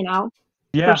course, she's been out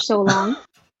for so long.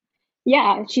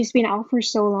 Yeah, she's been out for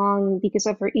so long because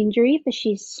of her injury, but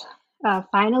she's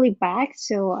finally back.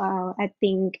 So I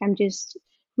think I'm just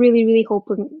really, really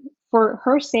hoping for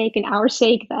her sake and our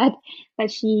sake that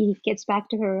she gets back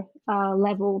to her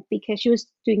level, because she was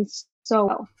doing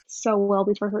so well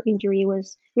before her injury. It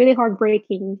was really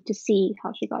heartbreaking to see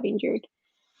how she got injured.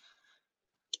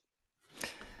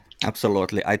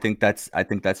 Absolutely, I think that's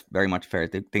very much fair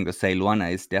thing to say.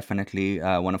 Luana is definitely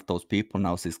one of those people.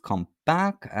 Now she's come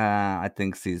back. I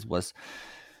think she was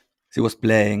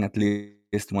playing at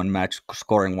least one match,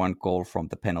 scoring one goal from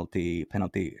the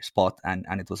penalty spot, and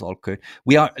it was all good.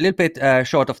 We are a little bit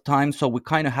short of time, so we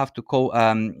kind of have to go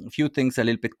a few things a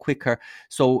little bit quicker.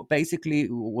 So basically,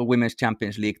 Women's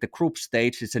Champions League, the group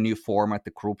stage is a new format.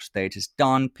 The group stage is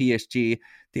done. PSG,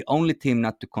 the only team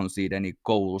not to concede any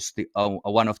goals,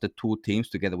 one of the two teams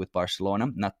together with Barcelona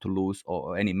not to lose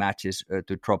or any matches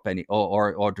to drop any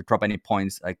or to drop any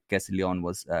points. I guess Lyon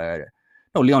was.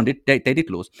 No, Lyon did. They did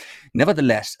lose.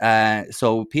 Nevertheless,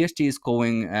 so PSG is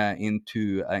going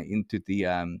into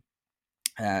the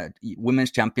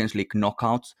Women's Champions League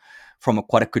knockouts from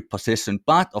quite a good position.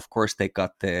 But of course, they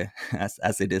got the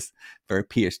as it is very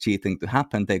PSG thing to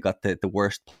happen. They got the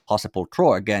worst possible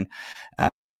draw again.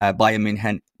 Bayern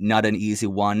München, not an easy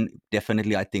one.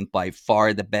 Definitely, I think by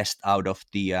far the best out of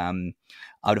the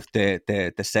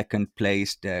second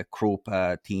placed group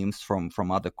teams from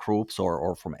other groups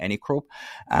or from any group,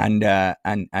 and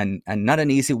not an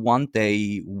easy one.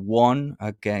 They won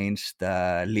against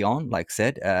Lyon, like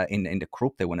said, in the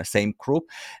group. They won the same group,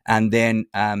 and then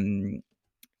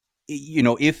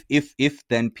if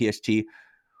then PSG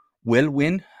will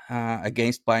win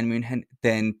against Bayern München,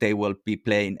 then they will be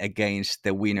playing against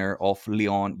the winner of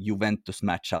Lyon-Juventus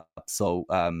matchup. So,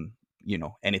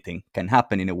 anything can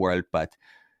happen in the world, but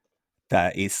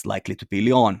that is likely to be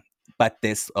Lyon. But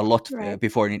there's a lot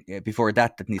before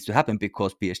that needs to happen,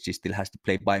 because PSG still has to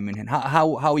play Bayern München.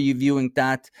 How are you viewing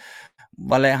that?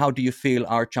 Vale, how do you feel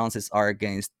our chances are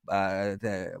against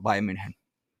the Bayern München?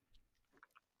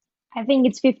 I think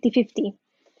it's 50-50.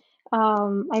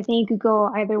 I think it could go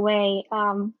either way.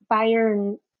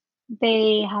 Bayern,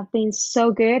 they have been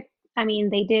so good. I mean,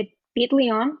 they did beat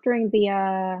Lyon during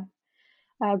the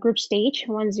group stage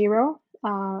 1-0.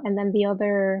 and then the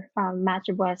other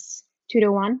matchup was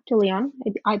 2-1 to Lyon,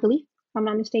 I believe, if I'm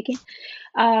not mistaken.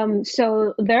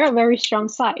 So they're a very strong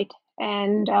side,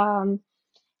 and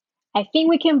I think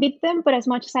we can beat them. But as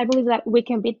much as I believe that we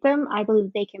can beat them, I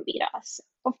believe they can beat us.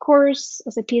 Of course,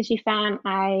 as a PSG fan,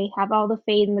 I have all the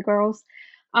faith in the girls.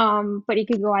 But it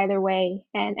could go either way,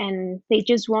 and they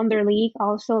just won their league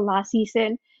also last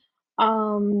season.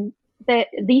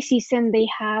 This season they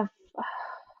have,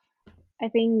 I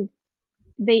think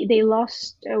they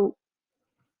lost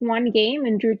one game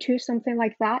and drew two, something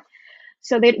like that.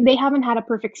 So they haven't had a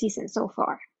perfect season so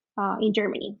far in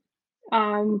Germany.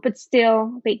 But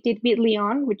still, they did beat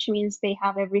Lyon, which means they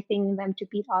have everything in them to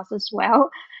beat us as well.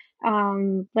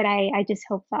 But I just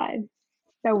hope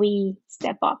that we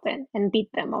step up and beat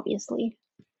them, obviously.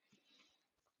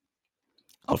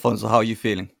 Alfonso, how are you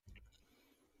feeling?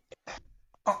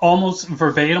 Almost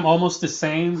verbatim, almost the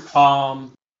same. I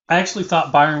actually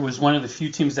thought Bayern was one of the few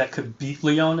teams that could beat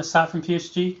Lyon aside from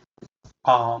PSG.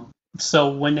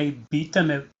 So when they beat them,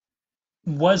 it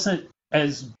wasn't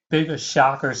as big a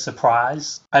shock or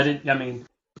surprise. It didn't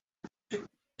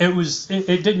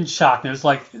shock me. It was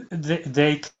like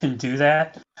they can do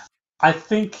that. I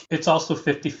think it's also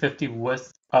 50-50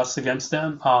 with us against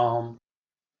them.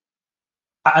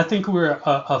 I think we're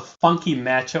a funky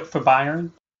matchup for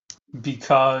Bayern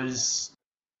because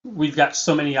we've got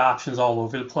so many options all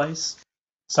over the place.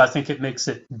 So I think it makes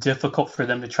it difficult for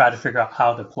them to try to figure out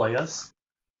how to play us.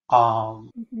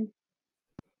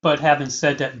 But having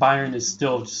said that, Bayern is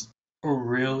still just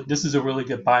this is a really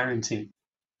good Bayern team.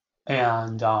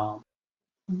 And,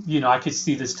 I could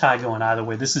see this tie going either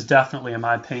way. This is definitely, in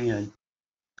my opinion,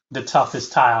 the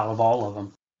toughest tie out of all of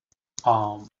them.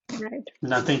 Right.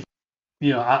 And I think,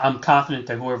 I'm confident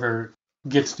that whoever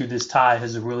gets through this tie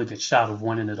has a really good shot of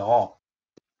winning it all.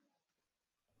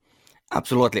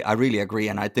 Absolutely, I really agree,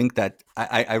 and I think that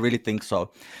I really think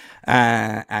so.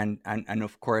 And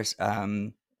of course,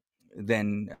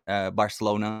 then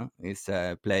Barcelona is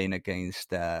playing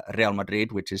against Real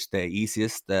Madrid, which is the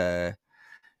easiest.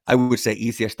 I would say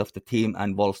easiest of the team,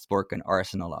 and Wolfsburg and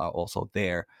Arsenal are also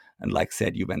there, and like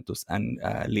said, Juventus and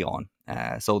Lyon.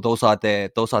 So those are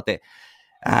the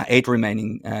 8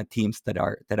 remaining teams that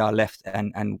are left,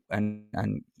 and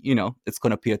it's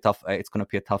going to be a tough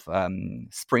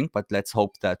spring, but let's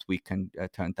hope that we can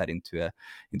turn that into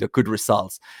good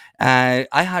results. I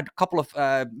had a couple of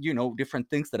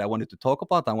different things that I wanted to talk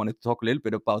about. I wanted to talk a little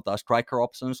bit about our striker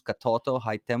options, Katoto,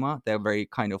 Haitema. They're very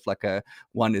kind of like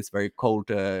one is very cold,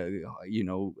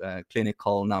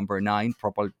 clinical number 9,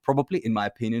 probably in my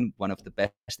opinion one of the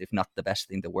best, if not the best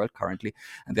in the world currently,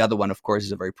 and the other one, of course,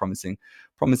 is a very promising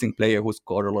player who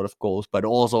scored a lot of goals, but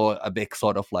also a big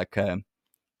sort of like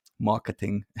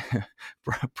marketing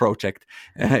project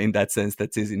in that sense,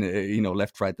 that is in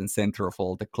left, right, and center of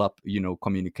all the club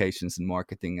communications and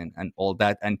marketing and all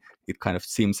that, and it kind of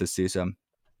seems as is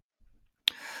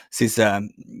the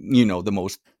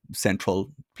most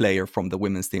central player from the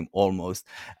women's team almost.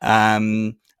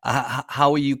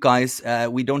 How are you guys?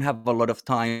 We don't have a lot of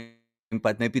time,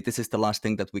 but maybe this is the last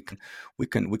thing that we can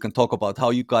talk about. How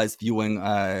are you guys viewing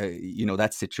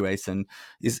that situation?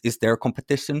 Is there a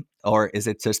competition, or is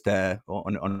it just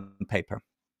on paper?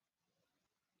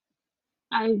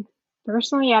 I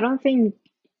don't think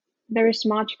there's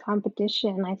much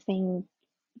competition. I think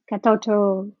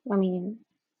Katoto,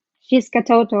 she's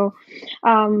Katoto.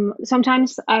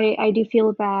 Sometimes I do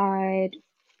feel that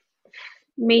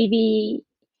maybe,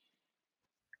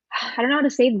 I don't know how to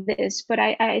say this, but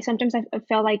I sometimes I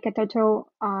felt like Katoto,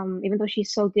 even though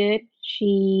she's so good,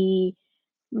 she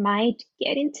might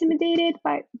get intimidated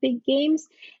by big games,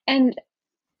 and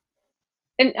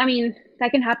I mean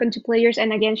that can happen to players.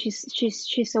 And again, she's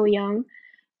so young,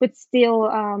 but still,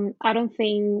 I don't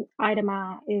think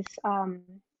Aidema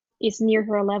is near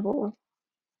her level.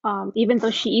 Even though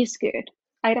she is good,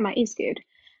 Aidema is good,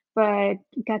 but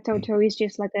Katoto is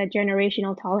just like a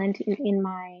generational talent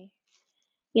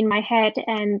in my head,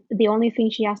 and the only thing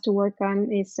she has to work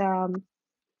on is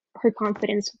her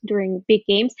confidence during big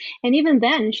games. And even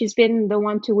then, she's been the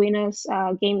one to win us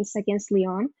games against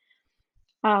Lyon.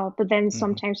 But then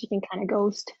sometimes she can kind of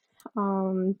ghost.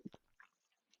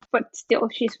 But still,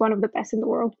 she's one of the best in the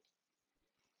world.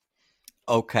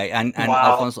 Okay, and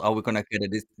Wow. Alfonso, are we going to get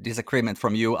a disagreement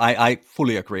from you? I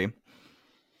fully agree.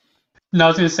 No, I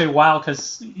was going to say wow,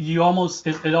 because you almost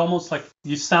like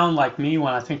you sound like me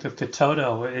when I think of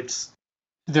Katoto.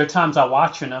 There are times I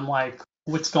watch and I'm like,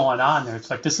 what's going on there? It's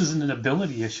like, this isn't an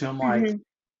ability issue. I'm like, is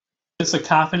this a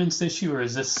confidence issue, or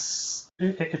is this?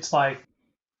 It's like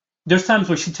there's times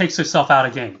where she takes herself out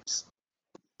of games,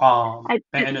 and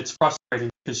it's frustrating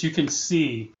because you can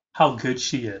see how good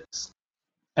she is.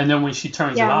 And then when she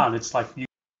turns it Yeah. on, it's like you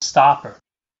stop her.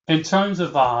 In terms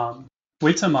of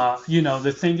Huitema,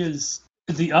 the thing is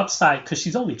the upside, because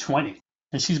she's only 20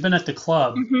 and she's been at the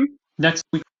club. Hmm. Next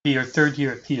week will be her third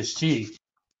year at PSG.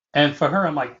 And for her,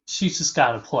 I'm like, she's just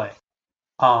got to play.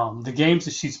 The games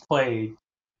that she's played,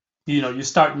 you're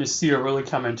starting to see her really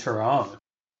come into her own.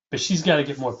 But she's got to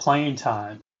get more playing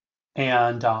time.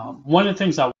 And one of the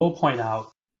things I will point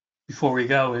out before we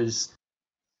go is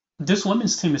this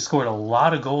women's team has scored a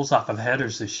lot of goals off of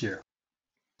headers this year.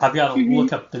 I've got to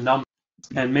look up the numbers,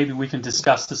 and maybe we can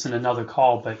discuss this in another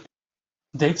call, but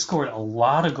they've scored a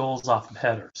lot of goals off of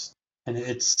headers. And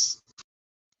it's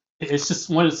just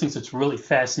one of the things that's really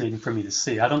fascinating for me to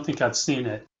see. I don't think I've seen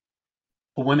a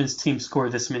women's team score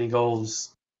this many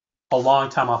goals a long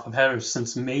time off of headers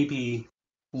since maybe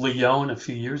Lyon a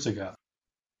few years ago.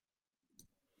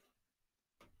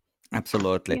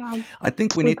 Absolutely. Yeah. I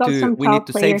think we We need got to some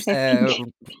top save. players, I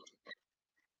think.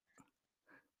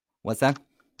 What's that?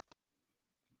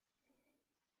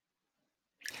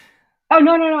 Oh,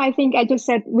 no. I think I just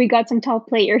said we got some top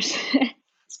players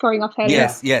scoring off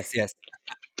headers. Yes.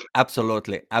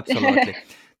 Absolutely.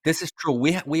 This is true.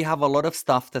 We have a lot of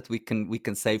stuff that we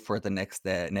can save for the next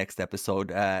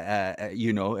episode.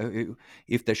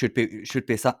 If there should be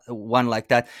one like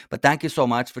that. But thank you so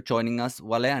much for joining us,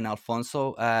 Wale and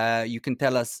Alfonso. You can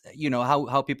tell us,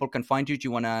 how people can find you. Do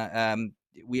you wanna?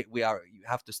 You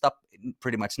have to stop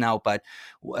pretty much now, but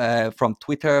from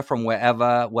Twitter, from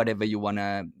wherever, whatever you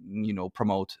wanna,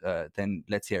 promote. Then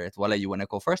let's hear it. Wale, you wanna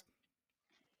go first?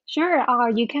 Sure.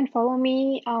 You can follow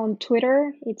me on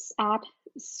Twitter. It's at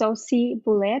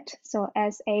SaucyBoulette. So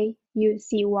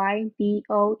SAUCYBOULETTE.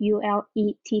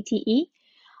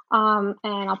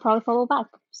 And I'll probably follow back.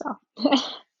 So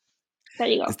there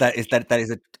you go. Is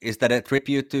that a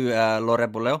tribute to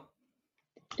Laurent Boulot?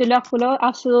 To Laurent Boulot,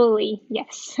 absolutely,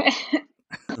 yes.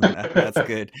 That's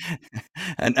good.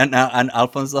 And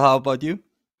Alfonso, how about you?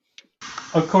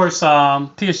 Of course,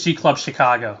 PSG Club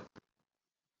Chicago.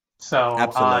 So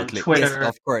Absolutely. on Twitter, Yes,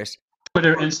 of course.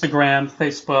 Twitter, Instagram,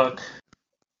 Facebook,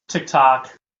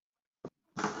 TikTok,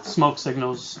 smoke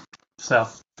signals. So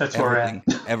that's where we're at.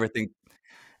 Everything.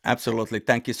 Absolutely.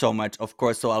 Thank you so much. Of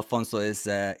course. So Alfonso is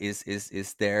there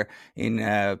in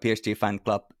PSG fan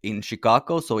club in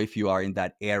Chicago. So if you are in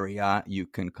that area, you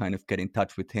can kind of get in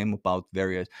touch with him about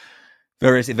various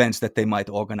events that they might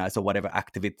organize or whatever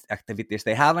activities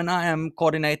they have. And I am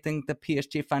coordinating the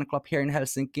PSG fan club here in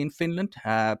Helsinki, in Finland,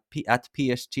 at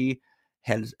PSG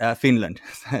Finland.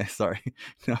 Sorry,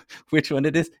 which one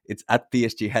it is? It's at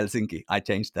PSG Helsinki. I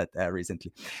changed that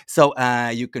recently. So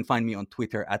you can find me on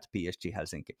Twitter at PSG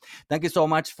Helsinki. Thank you so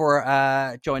much for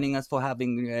joining us, for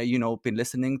having been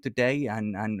listening today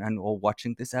and or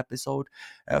watching this episode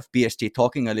of PSG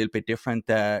Talking. A little bit different,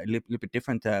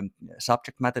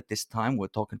 subject matter this time. We're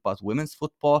talking about women's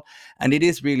football, and it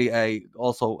is really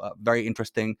also a very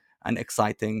interesting and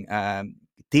exciting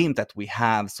team that we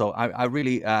have. So I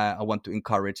really I want to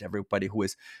encourage everybody who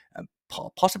is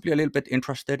possibly a little bit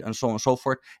interested and so on and so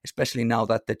forth, especially now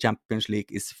that the Champions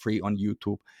League is free on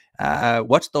YouTube.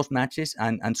 Watch those matches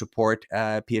and support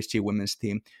PSG women's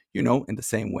team, in the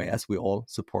same way as we all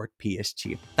support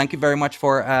PSG. Thank you very much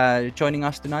for joining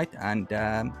us tonight, and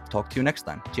talk to you next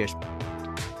time. Cheers.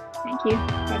 Thank you.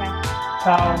 Bye-bye.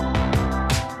 Ciao.